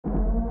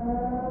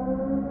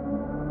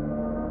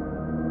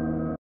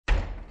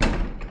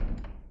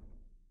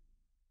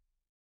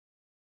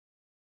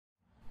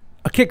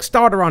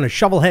Kickstarter on a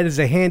Shovelhead is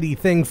a handy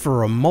thing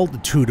for a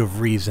multitude of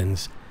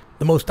reasons,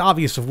 the most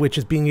obvious of which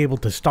is being able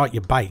to start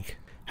your bike.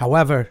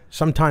 However,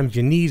 sometimes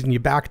your knees and your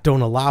back don't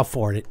allow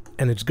for it,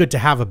 and it's good to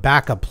have a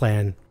backup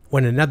plan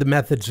when another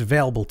method's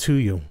available to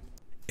you.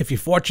 If you're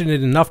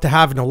fortunate enough to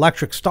have an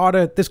electric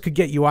starter, this could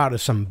get you out of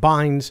some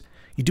binds.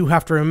 You do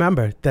have to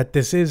remember that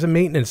this is a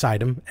maintenance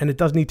item, and it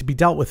does need to be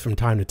dealt with from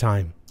time to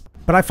time.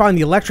 But I find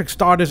the electric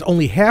starters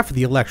only half of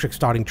the electric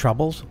starting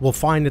troubles. We'll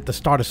find that the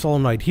starter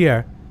solenoid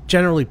here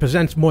generally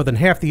presents more than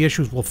half the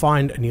issues we'll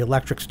find in the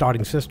electric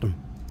starting system.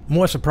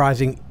 More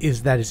surprising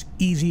is that it's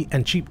easy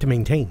and cheap to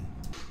maintain.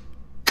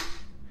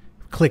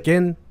 Click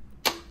in,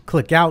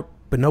 click out,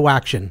 but no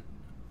action.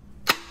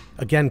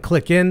 Again,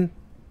 click in.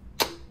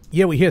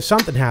 Yeah, we hear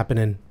something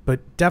happening,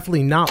 but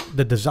definitely not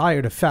the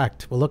desired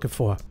effect we're looking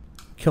for.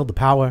 Kill the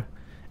power.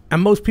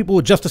 And most people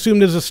would just assume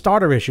there's a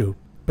starter issue,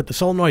 but the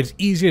solenoid is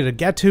easier to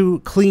get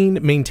to, clean,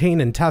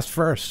 maintain, and test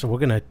first, so we're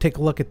going to take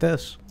a look at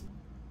this.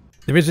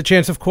 There is a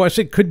chance, of course,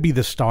 it could be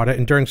the starter,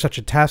 and during such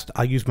a test,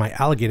 I'll use my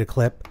alligator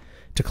clip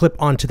to clip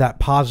onto that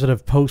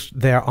positive post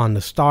there on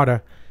the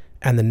starter,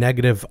 and the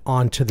negative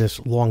onto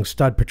this long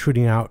stud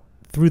protruding out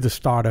through the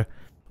starter.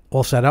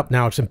 All set up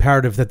now, it's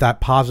imperative that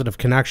that positive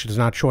connection is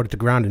not shorted to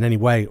ground in any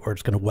way, or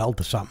it's going to weld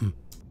to something.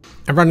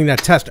 And running that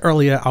test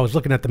earlier, I was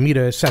looking at the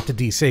meter set to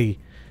DC,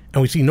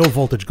 and we see no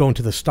voltage going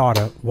to the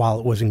starter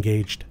while it was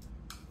engaged.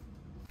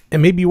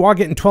 And maybe you are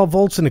getting 12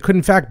 volts and it could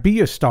in fact be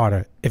your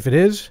starter. If it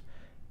is,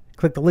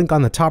 click the link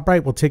on the top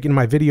right, we'll take you to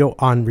my video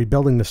on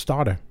rebuilding the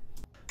starter.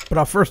 But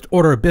our first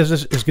order of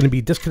business is going to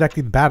be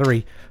disconnecting the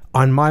battery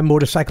on my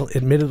motorcycle.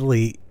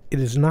 Admittedly, it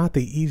is not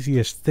the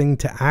easiest thing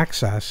to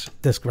access,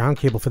 this ground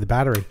cable for the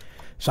battery.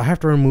 So I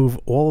have to remove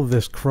all of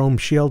this chrome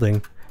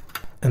shielding.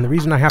 And the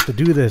reason I have to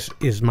do this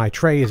is my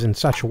tray is in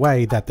such a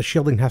way that the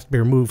shielding has to be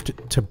removed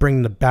to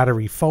bring the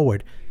battery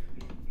forward.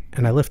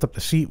 And I lift up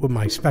the seat with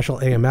my special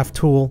AMF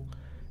tool.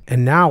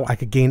 And now I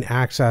could gain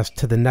access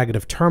to the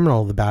negative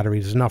terminal of the battery.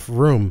 There's enough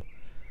room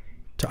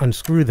to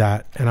unscrew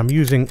that. And I'm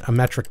using a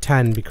metric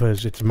 10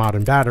 because it's a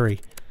modern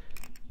battery.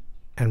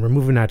 And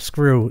removing that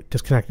screw,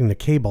 disconnecting the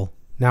cable.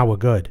 Now we're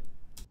good.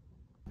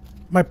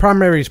 My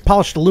primary is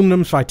polished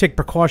aluminum, so I take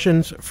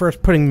precautions.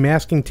 First putting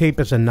masking tape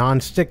as a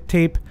non-stick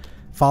tape,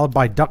 followed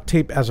by duct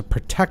tape as a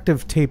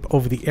protective tape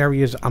over the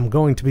areas I'm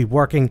going to be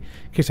working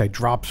in case I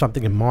drop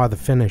something and mar the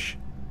finish.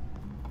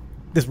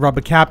 This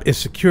rubber cap is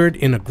secured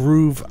in a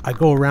groove. I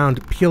go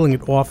around peeling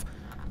it off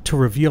to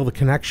reveal the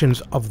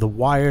connections of the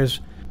wires.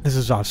 This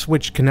is our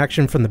switch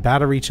connection from the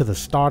battery to the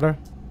starter,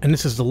 and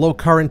this is the low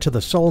current to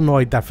the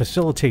solenoid that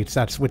facilitates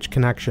that switch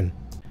connection.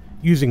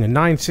 Using a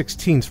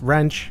 9/16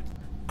 wrench,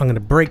 I'm going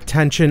to break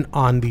tension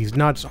on these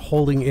nuts,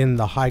 holding in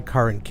the high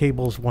current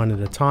cables one at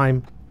a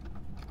time.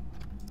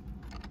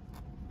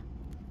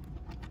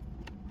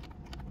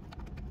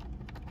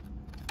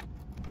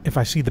 If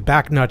I see the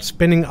back nut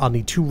spinning, I'll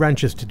need 2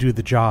 wrenches to do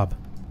the job.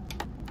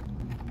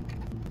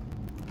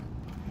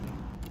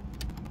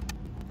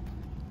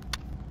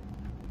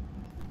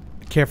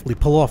 Carefully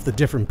pull off the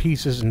different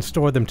pieces and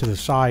store them to the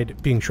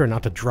side, being sure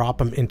not to drop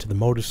them into the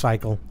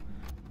motorcycle.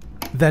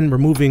 Then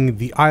removing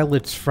the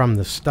eyelets from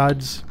the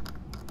studs.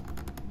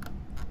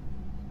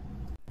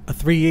 A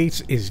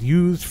 3/8 is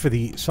used for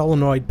the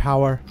solenoid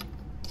power.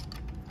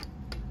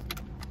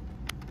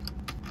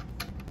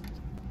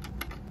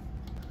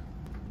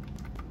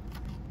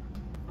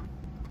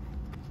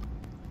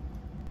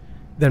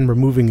 Then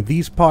removing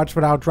these parts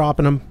without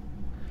dropping them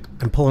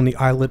and pulling the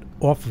eyelet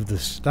off of the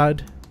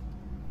stud.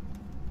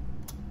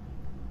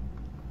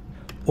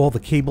 All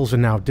the cables are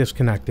now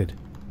disconnected.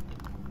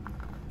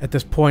 At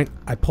this point,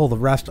 I pull the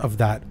rest of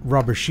that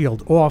rubber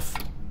shield off.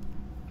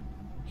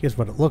 Here's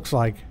what it looks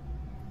like.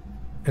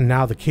 And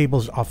now the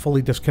cables are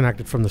fully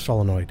disconnected from the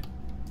solenoid.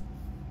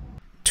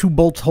 2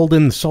 bolts hold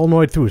in the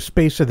solenoid through a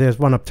spacer. There's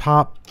one up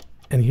top,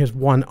 and here's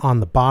one on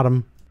the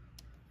bottom.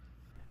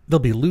 They'll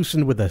be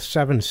loosened with a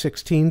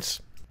 7/16.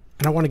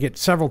 And I want to get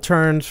several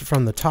turns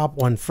from the top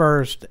one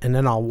first, and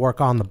then I'll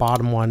work on the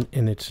bottom one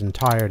in its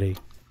entirety.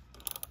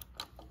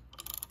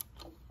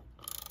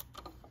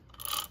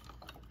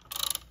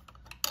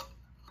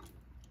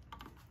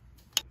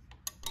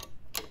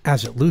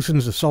 As it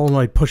loosens, the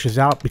solenoid pushes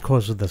out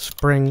because of the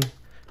spring,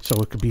 so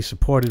it could be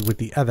supported with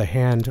the other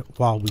hand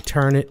while we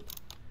turn it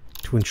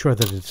to ensure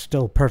that it's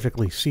still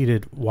perfectly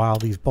seated while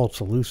these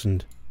bolts are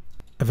loosened.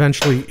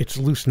 Eventually, it's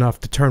loose enough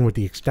to turn with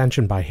the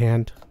extension by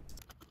hand.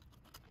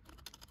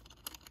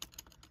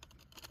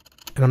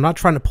 And I'm not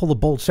trying to pull the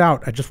bolts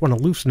out, I just want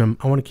to loosen them.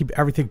 I want to keep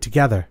everything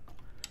together.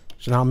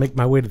 So now I'll make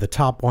my way to the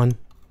top one.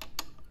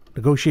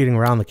 Negotiating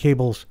around the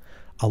cables,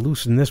 I'll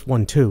loosen this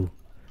one too.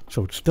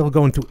 So it's still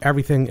going through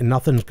everything and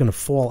nothing's going to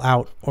fall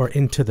out or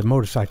into the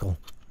motorcycle.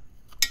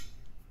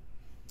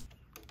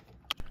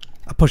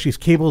 I push these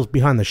cables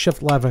behind the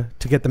shift lever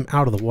to get them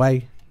out of the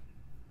way.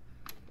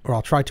 Or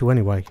I'll try to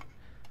anyway.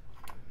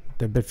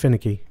 They're a bit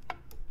finicky.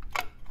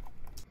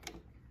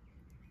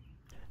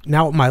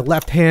 Now with my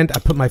left hand, I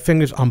put my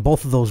fingers on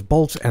both of those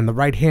bolts, and the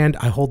right hand,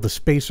 I hold the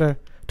spacer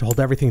to hold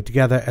everything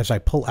together as I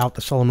pull out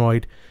the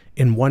solenoid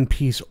in one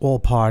piece, all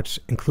parts,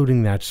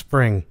 including that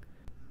spring.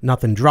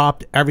 Nothing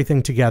dropped,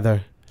 everything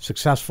together,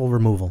 successful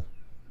removal.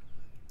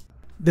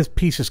 This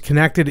piece is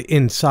connected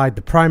inside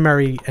the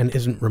primary and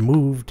isn't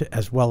removed,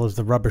 as well as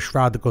the rubber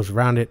shroud that goes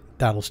around it.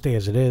 That'll stay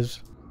as it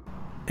is.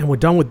 And we're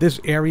done with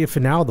this area for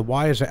now. The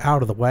wires are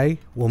out of the way.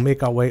 We'll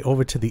make our way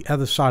over to the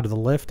other side of the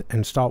lift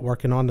and start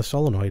working on the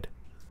solenoid.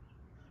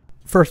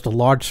 First, a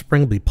large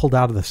spring will be pulled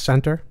out of the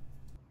center.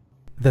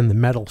 Then the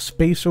metal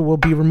spacer will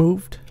be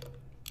removed,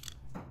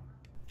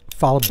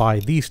 followed by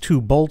these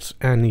two bolts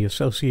and the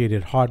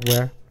associated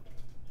hardware.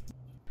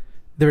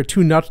 There are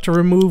two nuts to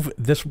remove.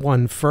 This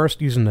one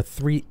first, using the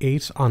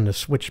 3/8 on the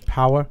switch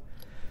power.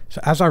 So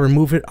as I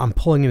remove it, I'm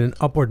pulling in an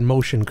upward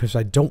motion because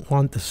I don't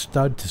want the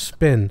stud to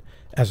spin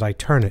as I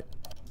turn it.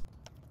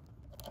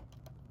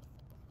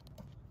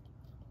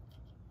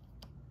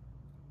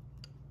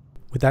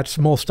 With that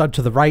small stud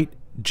to the right,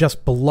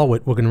 just below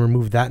it, we're going to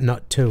remove that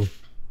nut too.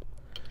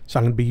 So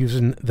I'm going to be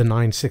using the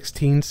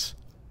 9/16.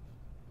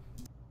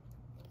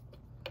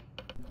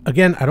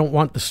 Again, I don't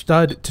want the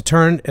stud to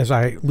turn as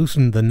I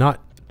loosen the nut,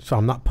 so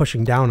I'm not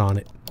pushing down on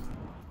it.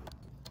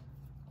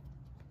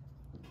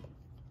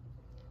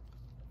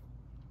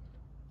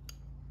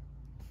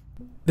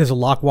 There's a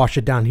lock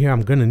washer down here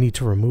I'm going to need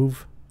to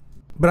remove.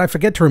 But I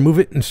forget to remove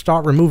it and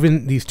start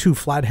removing these two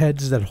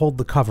flatheads that hold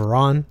the cover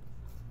on.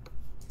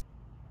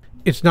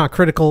 It's not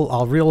critical.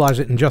 I'll realize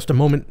it in just a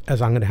moment,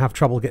 as I'm going to have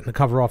trouble getting the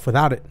cover off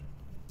without it.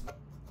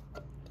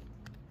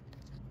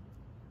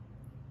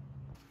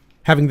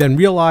 Having then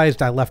realized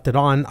I left it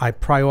on, I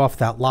pry off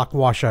that lock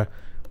washer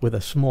with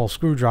a small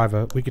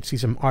screwdriver. We could see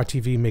some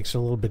RTV makes it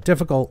a little bit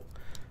difficult,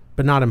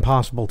 but not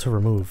impossible to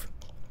remove.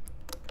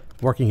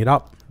 Working it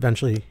up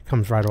eventually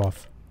comes right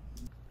off.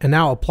 And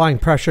now applying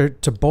pressure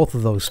to both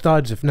of those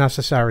studs if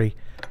necessary,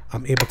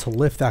 I'm able to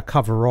lift that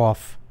cover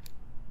off,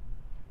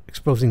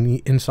 exposing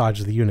the insides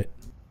of the unit.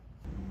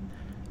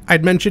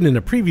 I'd mentioned in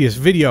a previous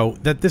video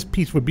that this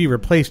piece would be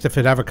replaced if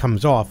it ever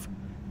comes off.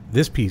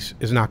 This piece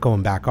is not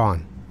going back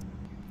on.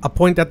 I'll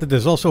point out that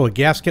there's also a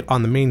gasket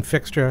on the main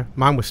fixture.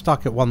 Mine was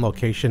stuck at one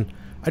location.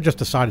 I just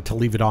decided to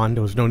leave it on.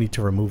 There was no need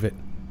to remove it.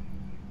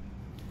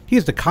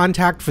 Here's the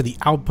contact for the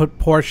output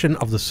portion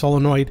of the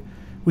solenoid.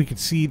 We could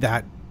see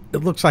that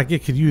it looks like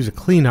it could use a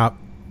cleanup.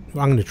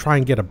 I'm going to try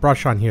and get a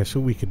brush on here, see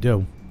what we could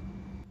do.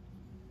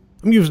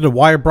 I'm using a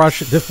wire brush.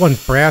 This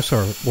one's brass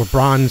or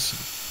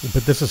bronze,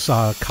 but this is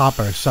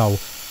copper, so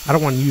I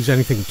don't want to use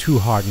anything too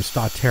hard and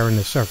start tearing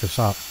the surface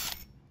up.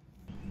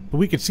 But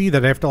we could see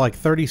that after like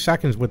 30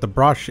 seconds with the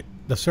brush,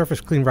 the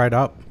surface cleaned right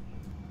up.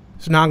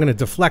 So now I'm going to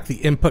deflect the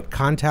input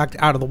contact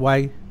out of the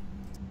way,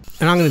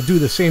 and I'm going to do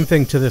the same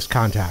thing to this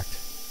contact.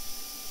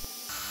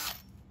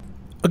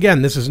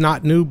 Again, this is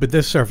not new, but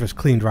this surface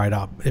cleaned right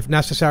up. If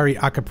necessary,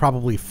 I could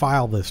probably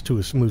file this to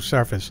a smooth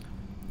surface,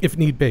 if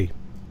need be.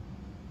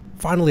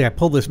 Finally, I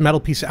pull this metal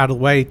piece out of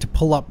the way to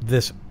pull up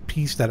this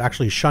piece that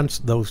actually shunts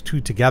those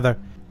two together.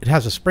 It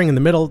has a spring in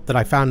the middle that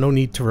I found no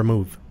need to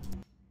remove.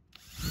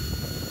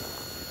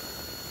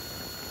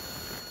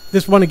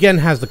 This one again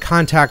has the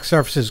contact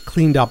surfaces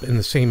cleaned up in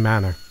the same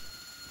manner.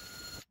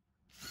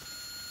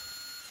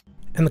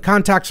 And the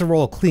contacts are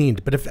all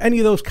cleaned, but if any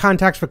of those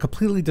contacts were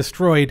completely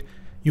destroyed,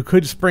 you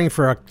could spring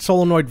for a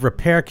solenoid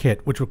repair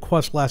kit, which would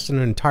cost less than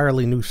an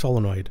entirely new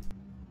solenoid.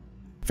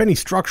 If any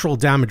structural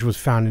damage was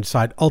found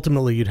inside,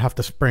 ultimately you'd have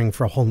to spring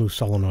for a whole new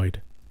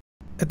solenoid.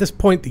 At this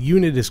point, the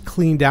unit is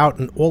cleaned out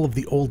and all of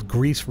the old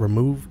grease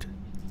removed,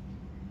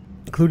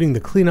 including the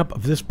cleanup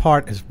of this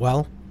part as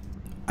well.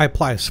 I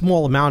apply a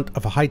small amount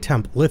of a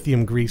high-temp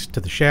lithium grease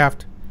to the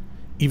shaft,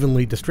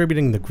 evenly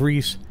distributing the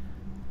grease.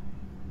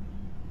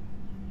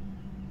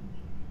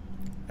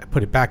 I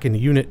put it back in the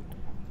unit,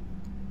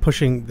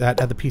 pushing that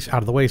other piece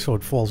out of the way so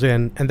it falls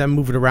in, and then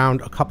move it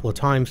around a couple of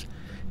times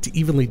to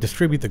evenly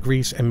distribute the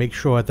grease and make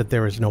sure that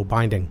there is no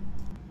binding.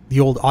 The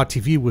old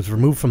RTV was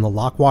removed from the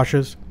lock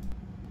washers,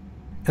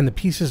 and the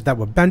pieces that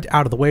were bent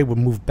out of the way were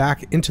moved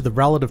back into the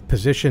relative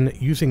position,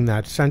 using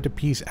that center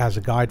piece as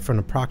a guide for an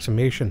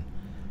approximation.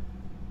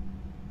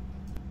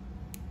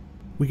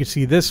 We can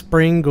see this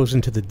spring goes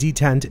into the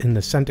detent in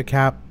the center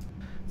cap.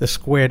 The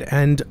squared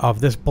end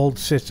of this bolt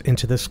sits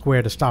into this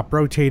square to stop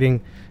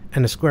rotating,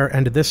 and the square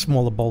end of this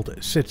smaller bolt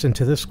sits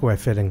into this square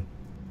fitting.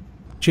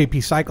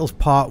 Jpcycle's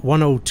part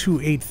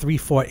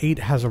 1028348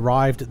 has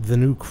arrived, the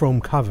new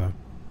chrome cover.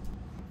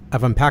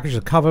 I've unpackaged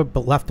the cover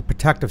but left the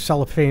protective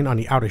cellophane on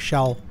the outer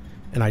shell,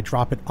 and I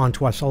drop it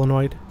onto our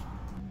solenoid.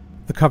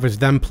 The cover is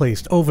then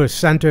placed over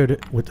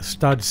centered with the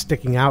studs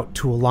sticking out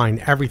to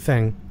align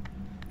everything,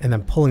 and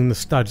then pulling the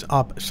studs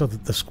up so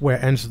that the square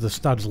ends of the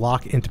studs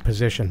lock into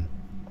position.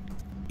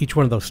 Each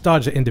one of those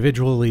studs are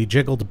individually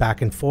jiggled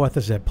back and forth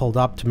as they're pulled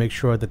up to make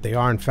sure that they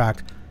are in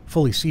fact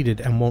fully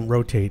seated and won't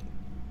rotate.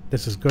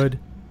 This is good.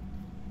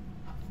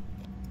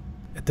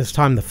 At this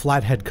time, the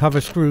flathead cover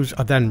screws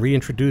are then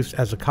reintroduced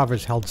as the cover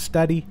is held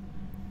steady.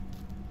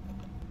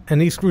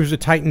 And these screws are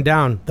tightened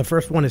down. The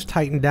first one is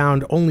tightened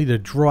down only to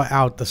draw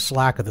out the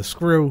slack of the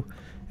screw,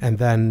 and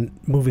then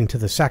moving to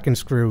the second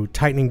screw,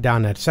 tightening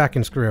down that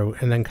second screw,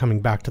 and then coming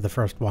back to the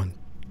first one.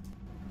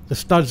 The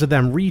studs are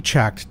then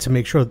rechecked to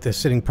make sure that they're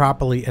sitting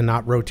properly and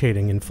not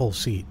rotating in full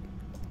seat.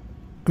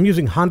 I'm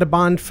using Honda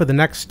Bond for the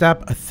next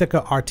step. A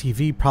thicker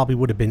RTV probably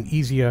would have been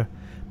easier,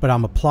 but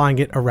I'm applying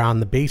it around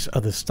the base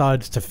of the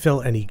studs to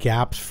fill any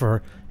gaps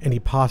for any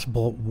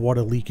possible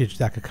water leakage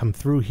that could come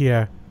through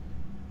here.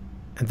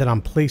 And then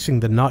I'm placing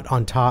the nut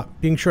on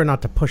top, being sure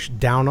not to push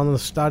down on the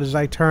stud as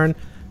I turn,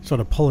 sort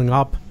of pulling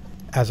up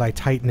as I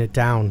tighten it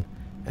down.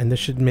 And this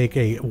should make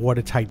a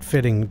watertight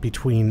fitting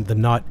between the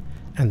nut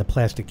and the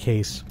plastic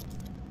case.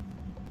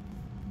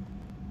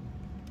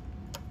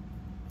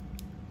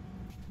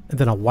 And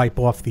then I'll wipe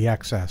off the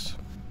excess.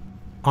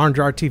 Orange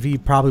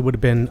RTV probably would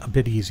have been a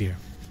bit easier.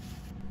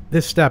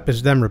 This step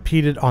is then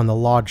repeated on the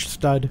large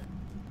stud.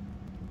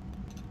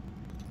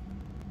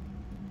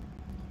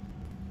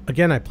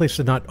 Again, I place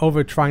the nut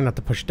over, trying not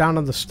to push down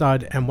on the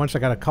stud, and once I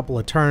got a couple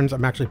of turns,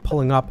 I'm actually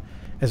pulling up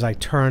as I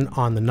turn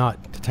on the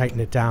nut to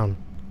tighten it down.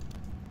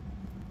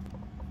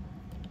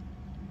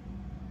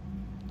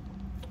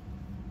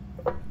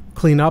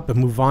 Clean up and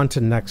move on to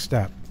the next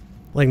step.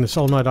 Laying the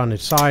solenoid on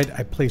its side,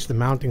 I place the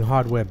mounting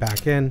hardware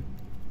back in,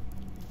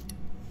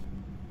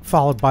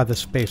 followed by the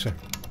spacer,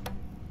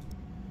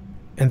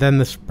 and then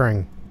the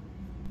spring.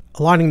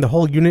 Aligning the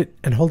whole unit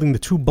and holding the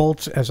two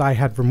bolts as I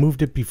had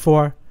removed it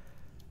before,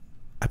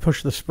 I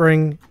push the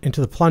spring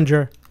into the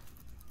plunger,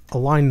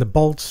 align the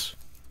bolts,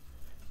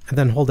 and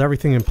then hold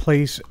everything in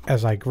place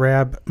as I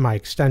grab my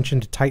extension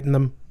to tighten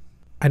them.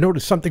 I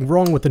noticed something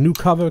wrong with the new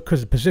cover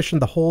because the position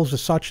of the holes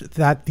is such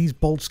that these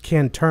bolts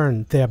can't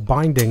turn. They're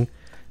binding.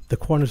 The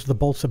corners of the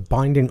bolts are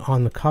binding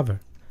on the cover.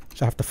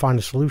 So I have to find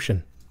a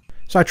solution.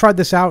 So I tried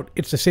this out.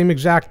 It's the same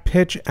exact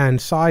pitch and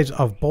size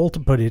of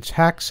bolt, but it's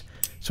hex,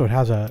 so it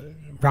has a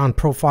round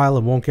profile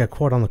and won't get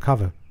caught on the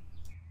cover.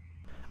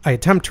 I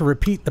attempt to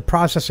repeat the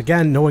process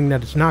again, knowing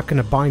that it's not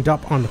going to bind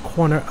up on the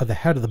corner of the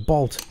head of the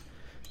bolt.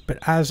 But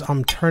as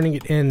I'm turning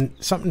it in,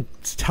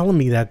 something's telling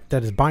me that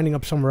it's binding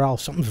up somewhere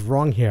else. Something's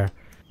wrong here.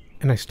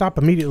 And I stop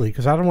immediately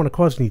because I don't want to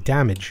cause any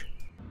damage.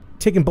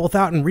 Taking both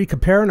out and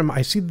re-comparing them,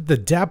 I see that the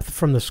depth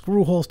from the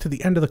screw holes to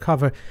the end of the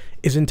cover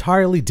is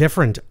entirely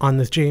different on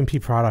this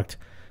JMP product.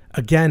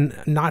 Again,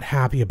 not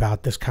happy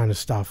about this kind of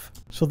stuff.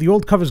 So the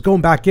old cover's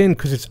going back in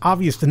because it's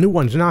obvious the new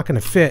one's not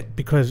going to fit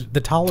because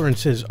the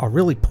tolerances are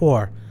really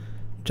poor.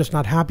 Just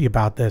not happy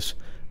about this.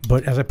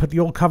 But as I put the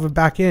old cover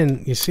back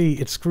in, you see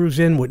it screws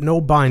in with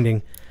no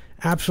binding.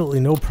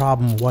 Absolutely no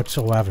problem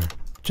whatsoever.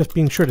 Just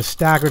being sure to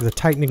stagger the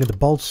tightening of the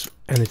bolts,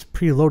 and it's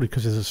preloaded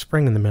because there's a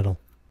spring in the middle.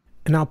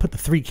 And now I'll put the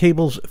 3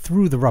 cables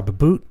through the rubber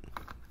boot,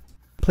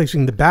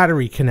 placing the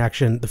battery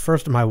connection, the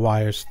first of my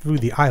wires, through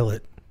the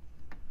eyelet.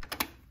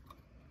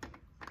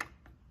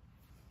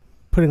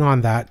 Putting on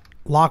that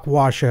lock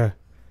washer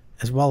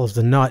as well as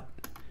the nut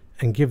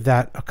and give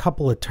that a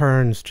couple of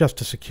turns just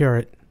to secure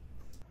it.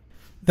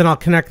 Then I'll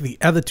connect the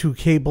other 2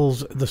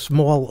 cables, the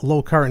small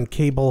low current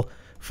cable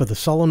for the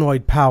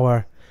solenoid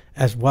power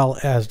as well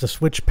as the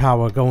switch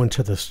power going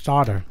to the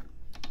starter.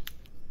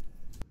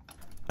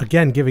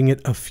 Again, giving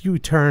it a few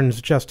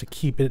turns just to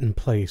keep it in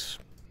place.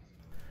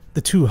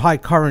 The 2 high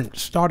current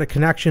starter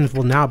connections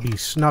will now be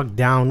snugged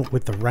down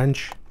with the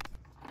wrench.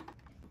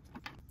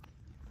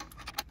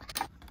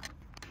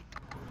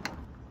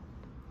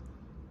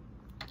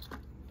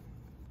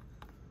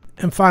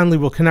 And finally,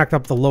 we'll connect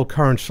up the low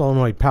current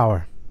solenoid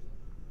power.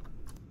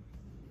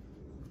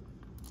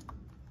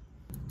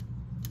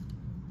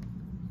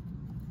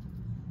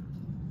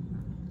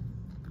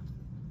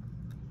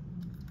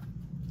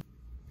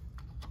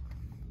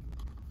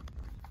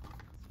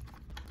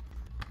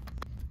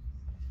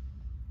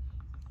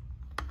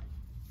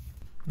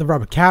 The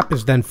rubber cap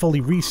is then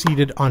fully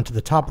reseated onto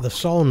the top of the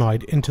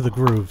solenoid into the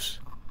grooves,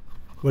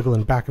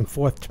 wiggling back and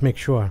forth to make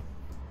sure.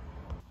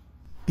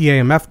 The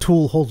AMF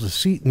tool holds the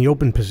seat in the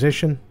open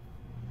position,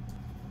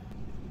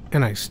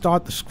 and I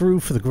start the screw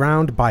for the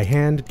ground by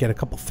hand, get a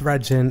couple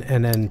threads in,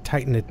 and then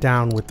tighten it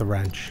down with the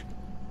wrench.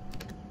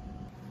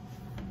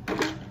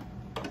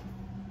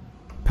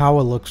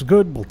 Power looks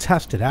good, we'll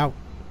test it out.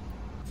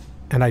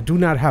 And I do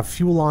not have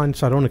fuel on,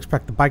 so I don't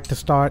expect the bike to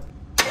start.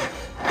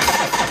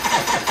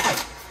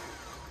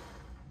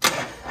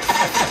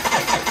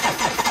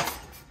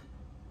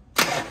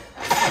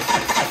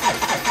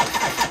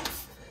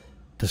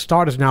 The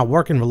start is now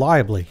working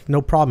reliably, no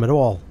problem at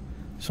all.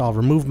 So I'll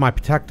remove my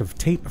protective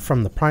tape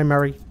from the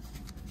primary.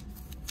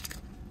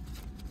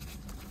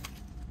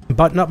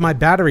 Button up my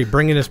battery,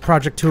 bringing this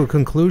project to a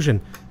conclusion.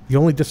 The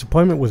only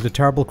disappointment was the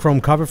terrible chrome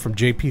cover from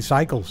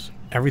Jpcycles.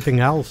 Everything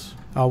else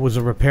was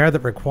a repair that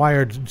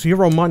required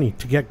zero money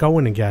to get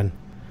going again.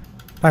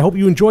 I hope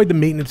you enjoyed the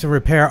maintenance and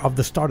repair of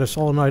the starter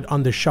solenoid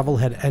on the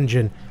Shovelhead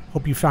engine.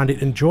 Hope you found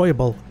it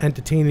enjoyable,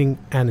 entertaining,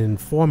 and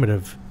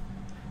informative.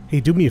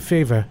 Hey, do me a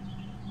favor.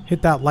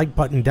 Hit that like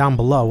button down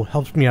below,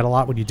 helps me out a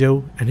lot when you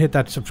do, and hit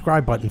that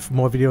subscribe button for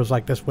more videos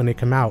like this when they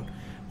come out.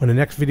 When the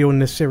next video in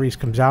this series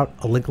comes out,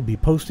 a link will be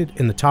posted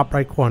in the top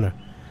right corner.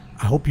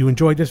 I hope you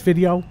enjoyed this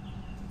video.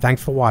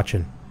 Thanks for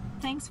watching.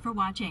 Thanks for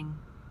watching.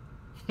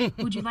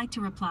 Would you like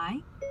to reply?